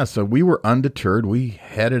 Yeah, so we were undeterred. We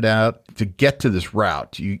headed out to get to this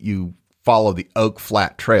route. You follow the Oak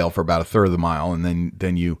Flat Trail for about a third of the mile, and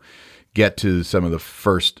then you get to some of the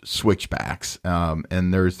first switchbacks.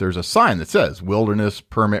 And there's a sign that says wilderness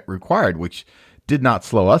permit required, which did not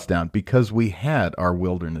slow us down because we had our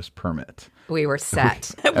wilderness permit. We were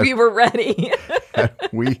set. We were ready.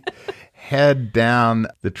 We head down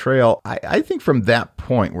the trail. I think from that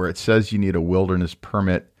point where it says you need a wilderness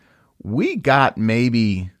permit, we got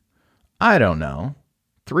maybe,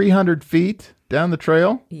 300 feet down the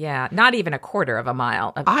trail. Yeah, not even a quarter of a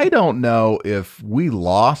mile. I don't know if we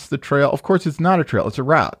lost the trail. Of course, it's not a trail; it's a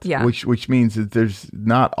route. Yeah. Which means that there's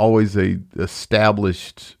not always a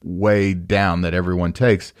established way down that everyone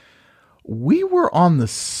takes. We were on the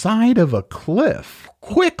side of a cliff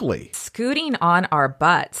quickly, scooting on our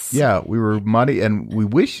butts. Yeah, we were muddy, and we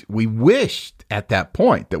wished at that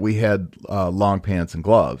point that we had long pants and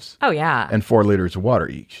gloves. Oh yeah, and 4 liters of water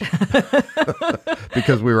each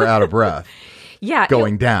because we were out of breath. Yeah,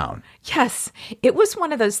 going down. Yes. It was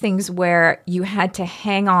one of those things where you had to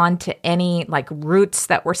hang on to any roots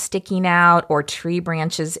that were sticking out or tree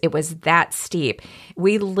branches. It was that steep.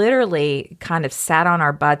 We literally kind of sat on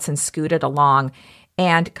our butts and scooted along.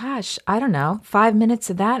 And gosh, I don't know, 5 minutes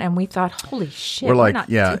of that. And we thought, holy shit. We're like, not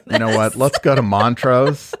yeah, doing you know what? this. Let's go to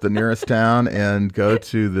Montrose, the nearest town, and go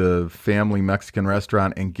to the family Mexican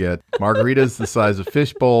restaurant and get margaritas the size of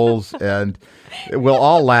fish bowls. And we'll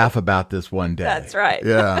all laugh about this one day. That's right.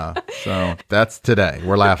 Yeah. So that's today.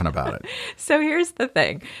 We're laughing about it. So here's the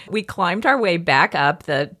thing. We climbed our way back up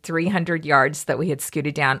the 300 yards that we had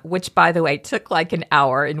scooted down, which, by the way, took like an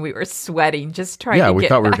hour, and we were sweating just trying to Yeah, we get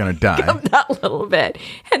thought we were back going to die. up that little bit.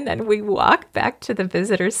 And then we walked back to the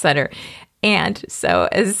visitor center. And so,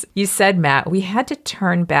 as you said, Matt, we had to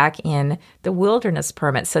turn back in the wilderness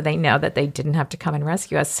permit so they know that they didn't have to come and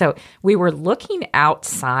rescue us. So we were looking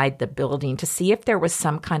outside the building to see if there was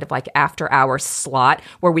some kind of like after-hour slot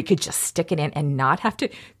where we could just stick it in and not have to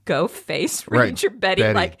go face Ranger Betty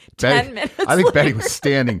like 10 minutes I think Betty later. was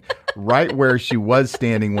standing right where she was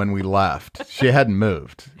standing when we left. She hadn't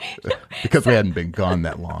moved because we hadn't been gone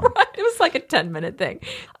that long. It was like a 10-minute thing.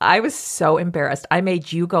 I was so embarrassed. I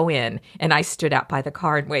made you go in, and I stood out by the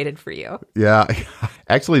car and waited for you. Yeah.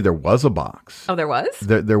 Actually, there was a box. Oh, there was?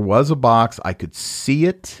 There was a box. I could see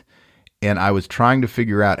it, and I was trying to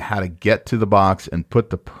figure out how to get to the box and put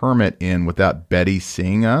the permit in without Betty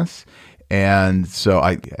seeing us. And so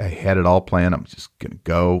I had it all planned. I'm just going to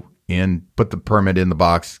go in, put the permit in the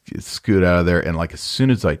box, scoot out of there. And like as soon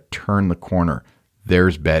as I turn the corner,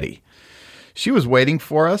 there's Betty. She was waiting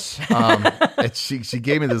for us. And she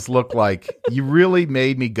gave me this look like, you really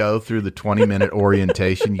made me go through the 20-minute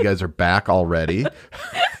orientation. You guys are back already.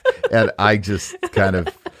 And I just kind of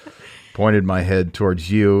pointed my head towards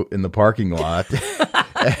you in the parking lot.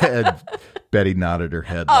 And Betty nodded her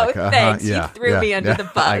head. Oh, like, thanks. Yeah, You threw me under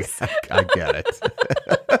the bus. I get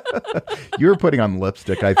it. You were putting on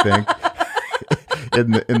lipstick, I think,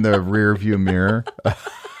 in the rear view mirror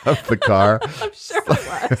of the car. I'm sure it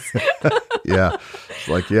was. Yeah. It's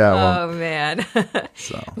like, yeah. Well, Oh, man.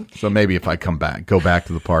 so maybe if I go back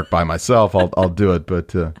to the park by myself, I'll do it.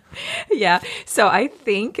 But Yeah. So I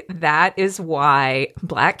think that is why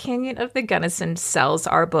Black Canyon of the Gunnison sells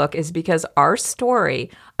our book, is because our story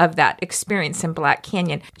of that experience in Black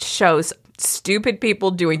Canyon shows stupid people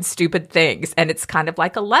doing stupid things. And it's kind of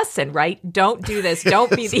like a lesson, right? Don't do this. Don't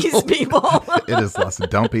be these people. it is a lesson.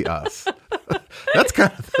 Don't be us. That's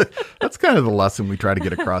kind of the lesson we try to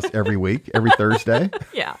get across every week, every Thursday.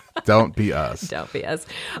 Yeah. Don't be us. Don't be us.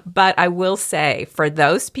 But I will say, for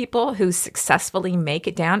those people who successfully make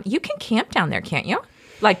it down, you can camp down there, can't you?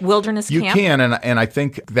 Like wilderness You camp? can, and I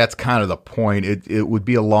think that's kind of the point. It would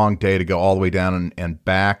be a long day to go all the way down and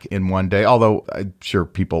back in one day, although I'm sure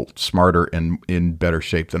people smarter and in better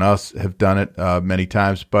shape than us have done it many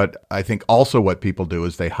times. But I think also what people do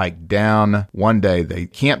is they hike down one day. They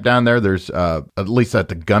camp down there. There's, at least at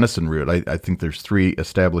the Gunnison route, I think there's 3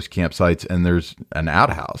 established campsites, and there's an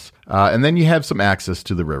outhouse. And then you have some access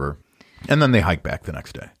to the river. And then they hike back the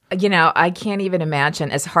next day. You know, I can't even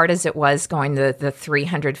imagine, as hard as it was going the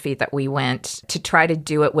 300 feet that we went, to try to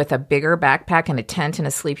do it with a bigger backpack and a tent and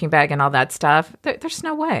a sleeping bag and all that stuff. There's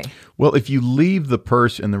no way. Well, if you leave the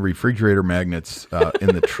purse and the refrigerator magnets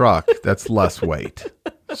in the truck, that's less weight.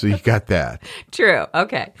 So you got that. True.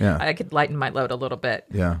 Okay. Yeah. I could lighten my load a little bit.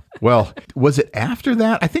 Yeah. Well, was it after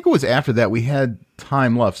that? I think it was after that we had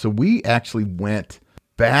time left. So we actually went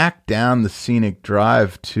back down the scenic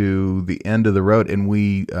drive to the end of the road, and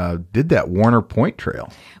we did that Warner Point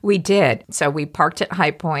Trail. We did. So we parked at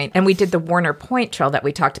High Point, and we did the Warner Point Trail that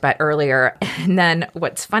we talked about earlier. And then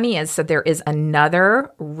what's funny is, so there is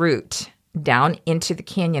another route down into the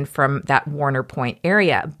canyon from that Warner Point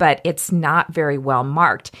area, but it's not very well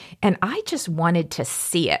marked. And I just wanted to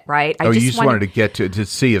see it, right? You just wanted to get to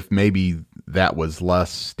see if maybe that was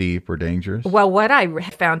less steep or dangerous? Well, what I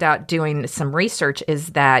found out doing some research is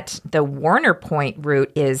that the Warner Point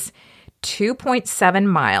route is 2.7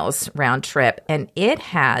 miles round trip, and it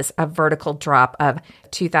has a vertical drop of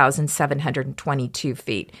 2,722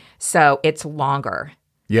 feet. So it's longer.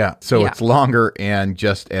 Yeah. So Yeah. it's longer and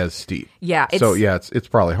just as steep. Yeah. So yeah, it's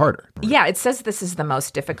probably harder. Yeah, it says this is the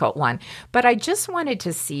most difficult one. But I just wanted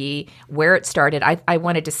to see where it started. I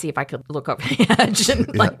wanted to see if I could look over the edge and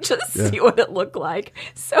see what it looked like.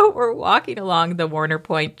 So we're walking along the Warner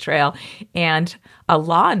Point Trail, and a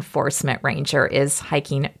law enforcement ranger is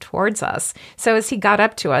hiking towards us. So as he got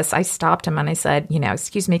up to us, I stopped him and I said,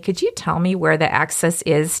 excuse me, could you tell me where the access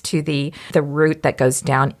is to the route that goes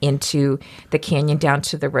down into the canyon, down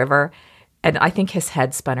to the river? And I think his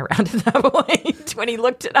head spun around at that point when he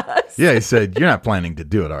looked at us. Yeah, he said, "You're not planning to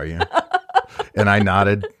do it, are you?" And I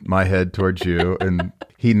nodded my head towards you, and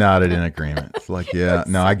he nodded in agreement. It's like, yeah,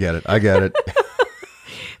 no, I get it.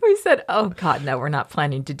 We said, oh, God, no, we're not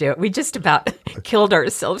planning to do it. We just about killed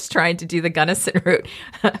ourselves trying to do the Gunnison route.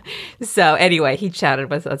 So anyway, he chatted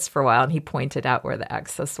with us for a while, and he pointed out where the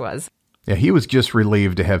access was. Yeah, he was just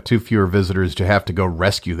relieved to have 2 fewer visitors to have to go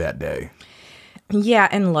rescue that day. Yeah,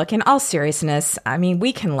 and look, in all seriousness, I mean,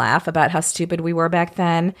 we can laugh about how stupid we were back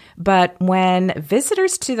then, but when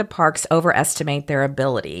visitors to the parks overestimate their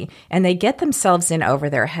ability and they get themselves in over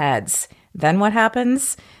their heads, then what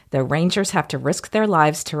happens? The rangers have to risk their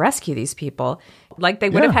lives to rescue these people, like they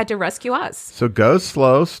would have had to rescue us. So go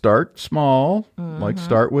slow, start small, like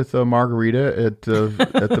start with a margarita at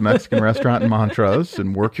the Mexican restaurant in Montrose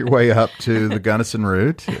and work your way up to the Gunnison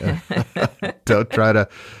route. Don't try to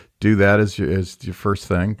do that as your first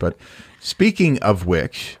thing. But speaking of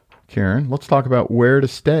which, Karen, let's talk about where to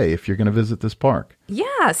stay if you're going to visit this park.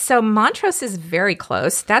 Yeah, so Montrose is very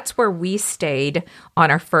close. That's where we stayed on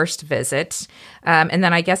our first visit. And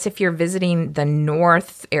then I guess if you're visiting the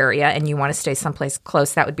north area and you want to stay someplace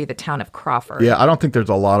close, that would be the town of Crawford. Yeah, I don't think there's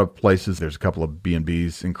a lot of places. There's a couple of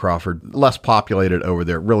B&Bs in Crawford, less populated over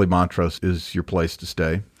there. Really, Montrose is your place to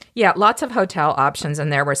stay. Yeah, lots of hotel options,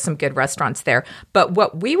 and there were some good restaurants there. But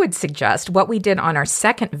what we would suggest, what we did on our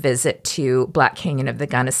second visit to Black Canyon of the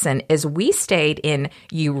Gunnison, is we stayed in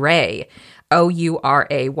Ouray,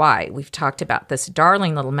 Ouray. We've talked about this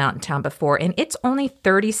darling little mountain town before, and it's only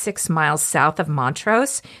 36 miles south of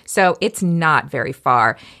Montrose, so it's not very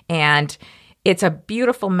far. And it's a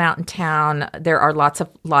beautiful mountain town. There are lots of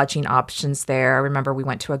lodging options there. I remember we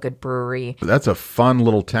went to a good brewery. That's a fun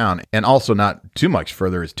little town. And also not too much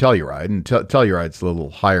further is Telluride. And Telluride's a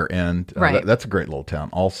little higher end. Right. That's a great little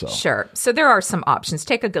town also. Sure. So there are some options.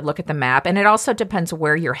 Take a good look at the map. And it also depends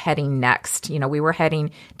where you're heading next. You know, we were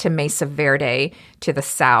heading to Mesa Verde to the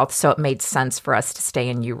south, so it made sense for us to stay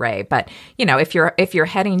in Ouray. But, you know, if you're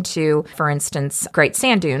heading to, for instance, Great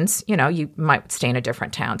Sand Dunes, you know, you might stay in a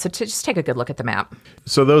different town. So just take a good look at the map.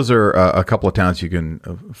 So those are a couple of towns you can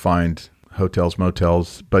find hotels,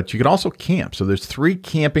 motels, but you can also camp. So there's 3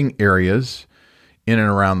 camping areas in and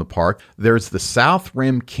around the park. There's the South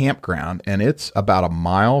Rim Campground, and it's about a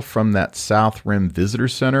mile from that South Rim Visitor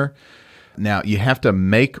Center. Now, you have to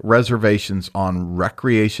make reservations on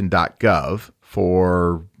recreation.gov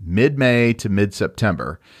for mid-May to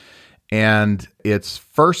mid-September. And it's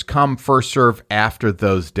first come, first serve after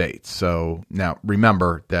those dates. So now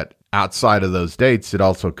remember that outside of those dates, it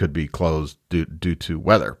also could be closed due to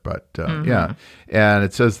weather. But yeah, and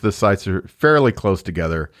it says the sites are fairly close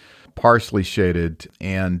together, partially shaded,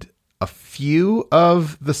 and a few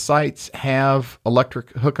of the sites have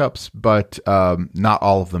electric hookups, but not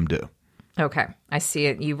all of them do. Okay. I see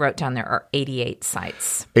it. You wrote down there are 88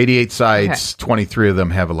 sites. 88 sites, okay. 23 of them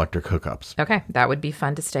have electric hookups. Okay. That would be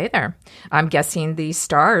fun to stay there. I'm guessing the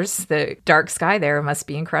stars, the dark sky there must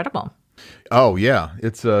be incredible. Oh, yeah.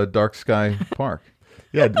 It's a dark sky park.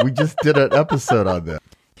 Yeah, we just did an episode on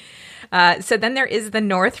that. So then there is the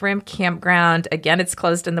North Rim Campground. Again, it's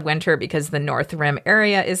closed in the winter because the North Rim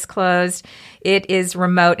area is closed. It is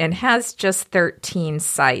remote and has just 13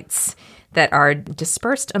 sites that are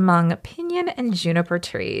dispersed among pinyon and juniper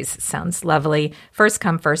trees. Sounds lovely. First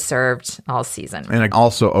come, first served all season. And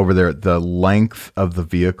also over there, the length of the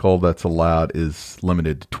vehicle that's allowed is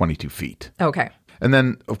limited to 22 feet. Okay. And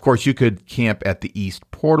then, of course, you could camp at the East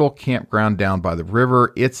Portal Campground down by the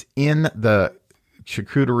river. It's in the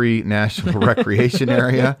Charcuterie National Recreation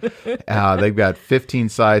Area. They've got 15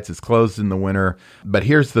 sites. It's closed in the winter. But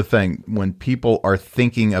here's the thing. When people are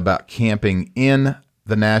thinking about camping in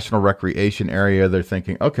the National Recreation Area, they're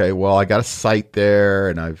thinking, okay, well, I got a site there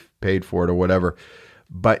and I've paid for it or whatever.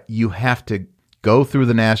 But you have to go through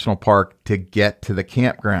the national park to get to the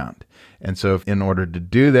campground. And so in order to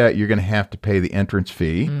do that, you're going to have to pay the entrance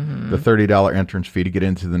fee, the $30 entrance fee to get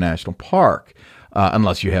into the national park,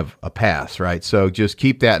 unless you have a pass, right? So just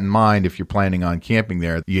keep that in mind if you're planning on camping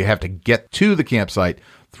there. You have to get to the campsite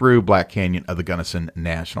through Black Canyon of the Gunnison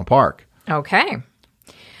National Park. Okay.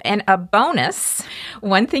 And a bonus,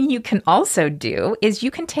 one thing you can also do is you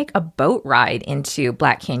can take a boat ride into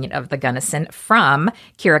Black Canyon of the Gunnison from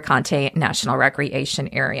Kirakonte National Recreation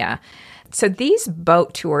Area. So these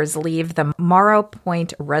boat tours leave the Morrow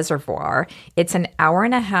Point Reservoir. It's an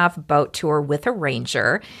hour-and-a-half boat tour with a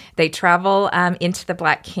ranger. They travel into the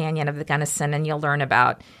Black Canyon of the Gunnison, and you'll learn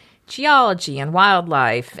about geology and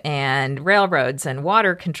wildlife and railroads and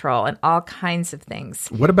water control and all kinds of things.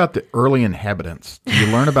 What about the early inhabitants? Do you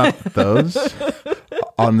learn about those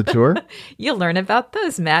on the tour? You'll learn about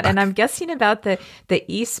those, Matt. And I'm guessing about the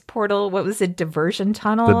East Portal, what was it, diversion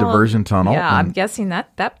tunnel? The diversion tunnel. Yeah, I'm guessing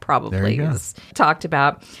that probably is talked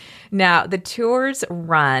about. Now, the tours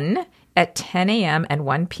run at 10 a.m. and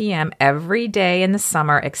 1 p.m. every day in the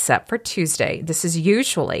summer except for Tuesday. This is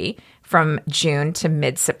usually from June to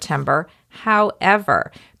mid-September.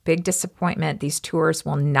 However, big disappointment, these tours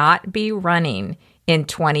will not be running in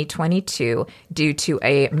 2022 due to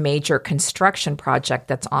a major construction project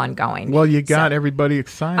that's ongoing. Well, you got everybody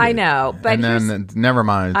excited. I know, but and then never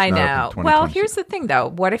mind. I know. Well, here's the thing, though.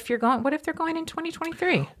 What if they're going in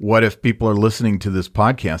 2023? What if people are listening to this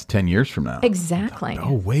podcast 10 years from now? Exactly.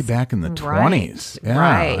 Oh, way back in the 20s. Right. Yeah,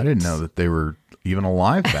 right. I didn't know that they were even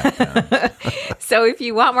alive back then. So if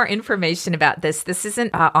you want more information about this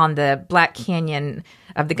isn't on the Black Canyon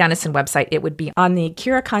of the Gunnison website. It would be on the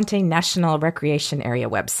Curaconte National Recreation Area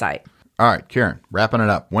website. All right, Karen, wrapping it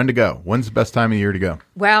up. When to go? When's the best time of year to go?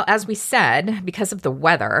 Well, as we said, because of the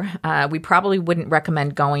weather, we probably wouldn't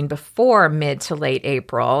recommend going before mid to late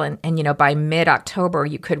April. And by mid-October,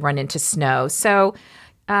 you could run into snow. So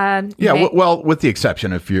well, with the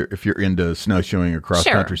exception if you're into snowshoeing or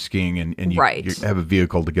cross-country skiing and you have a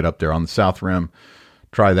vehicle to get up there on the South Rim,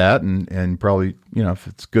 try that, and probably, if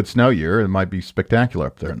it's a good snow year, it might be spectacular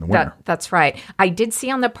up there in the winter. That's right. I did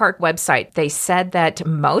see on the park website, they said that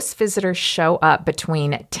most visitors show up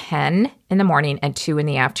between 10 in the morning and 2 in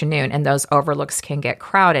the afternoon, and those overlooks can get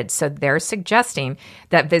crowded. So they're suggesting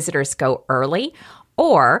that visitors go early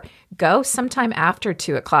or go sometime after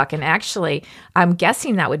 2 o'clock. And actually, I'm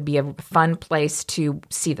guessing that would be a fun place to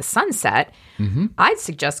see the sunset. Mm-hmm. I'd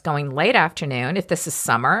suggest going late afternoon if this is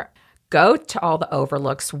summer. Go to all the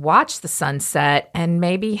overlooks, watch the sunset, and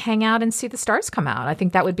maybe hang out and see the stars come out. I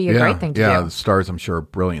think that would be a great thing to do. Yeah, the stars, I'm sure, are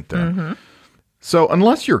brilliant there. Mm-hmm. So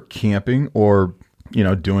unless you're camping or,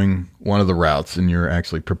 doing one of the routes and you're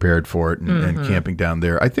actually prepared for it and camping down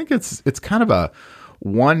there, I think it's kind of a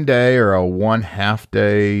 1 day or a 1/2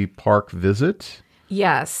 day park visit.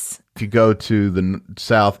 Yes. If you go to the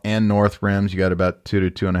south and north rims, you got about 2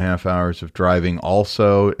 to 2.5 hours of driving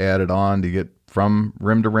also added on to get from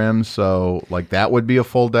rim to rim, so that would be a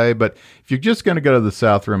full day. But if you're just going to go to the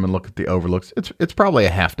South Rim and look at the overlooks, it's probably a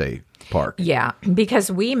half-day park. Yeah, because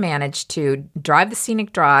we managed to drive the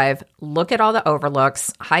scenic drive, look at all the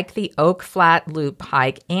overlooks, hike the Oak Flat Loop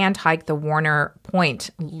hike, and hike the Warner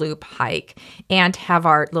Point Loop hike, and have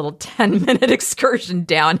our little 10-minute excursion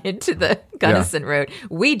down into the Gunnison route.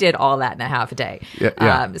 We did all that in a half a day.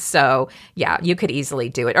 Yeah. So, you could easily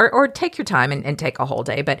do it. Or take your time and take a whole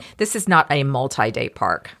day. But this is not a multi-day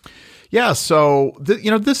park. Yeah, so,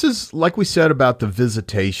 this is, like we said about the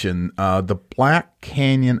visitation, the Black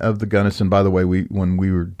Canyon of the Gunnison. By the way, when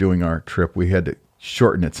we were doing our trip, we had to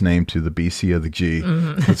shorten its name to the BC of the G.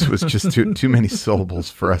 Mm-hmm. This was just too many syllables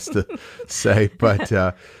for us to say. But,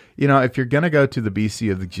 if you're going to go to the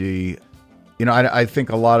BC of the G, I think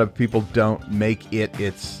a lot of people don't make it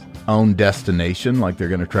its own destination, like they're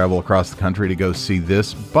going to travel across the country to go see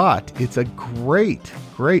this. But it's a great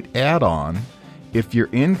add-on. If you're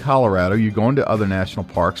in Colorado, you're going to other national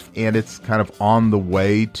parks, and it's kind of on the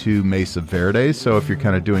way to Mesa Verde. So if you're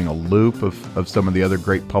kind of doing a loop of some of the other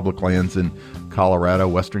great public lands in Colorado,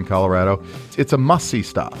 western Colorado, it's a must-see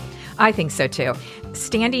stop. I think so, too.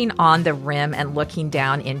 Standing on the rim and looking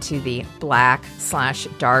down into the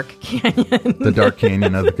black/dark canyon. The dark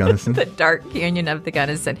canyon of the Gunnison. The dark canyon of the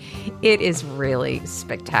Gunnison. It is really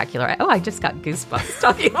spectacular. Oh, I just got goosebumps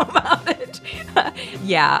talking about it.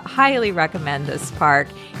 Highly recommend this park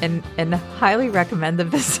and highly recommend the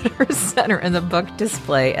visitor center and the book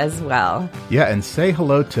display as well. Yeah, and say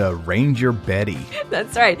hello to Ranger Betty.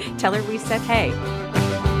 That's right. Tell her we said hey.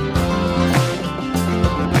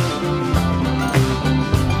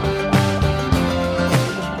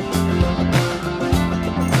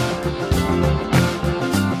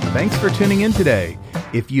 Thanks for tuning in today.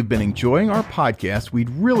 If you've been enjoying our podcast, we'd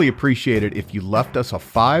really appreciate it if you left us a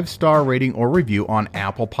 5-star rating or review on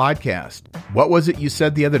Apple Podcast. What was it you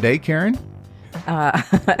said the other day, Karen?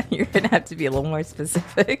 You're going to have to be a little more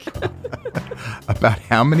specific. About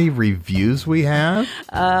how many reviews we have?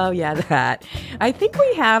 Oh, yeah, that. I think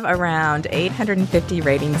we have around 850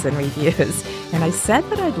 ratings and reviews. And I said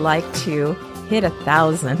that I'd like to hit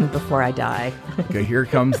 1,000 before I die. Okay, here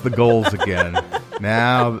comes the goals again.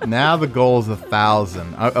 Now the goal is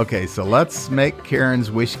 1,000. Okay, so let's make Karen's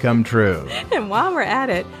wish come true. And while we're at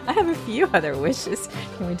it, I have a few other wishes.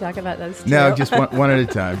 Can we talk about those too? No, just one at a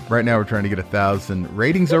time. Right now we're trying to get 1,000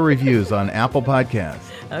 ratings or reviews on Apple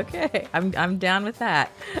Podcasts. Okay, I'm down with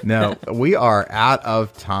that. No, we are out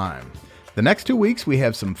of time. The next 2 weeks we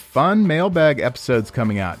have some fun mailbag episodes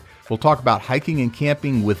coming out. We'll talk about hiking and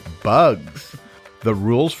camping with bugs, the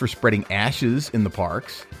rules for spreading ashes in the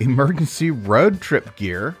parks, emergency road trip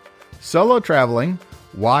gear, solo traveling,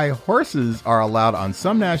 why horses are allowed on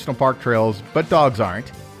some national park trails but dogs aren't,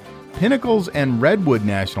 Pinnacles and Redwood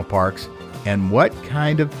National Parks, and what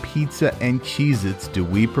kind of pizza and Cheez-Its do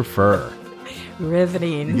we prefer?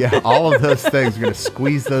 Riveting. Yeah, all of those things. We're going to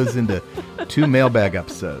squeeze those into 2 mailbag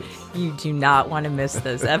episodes. You do not want to miss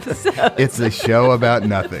those episodes. It's a show about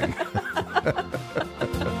nothing.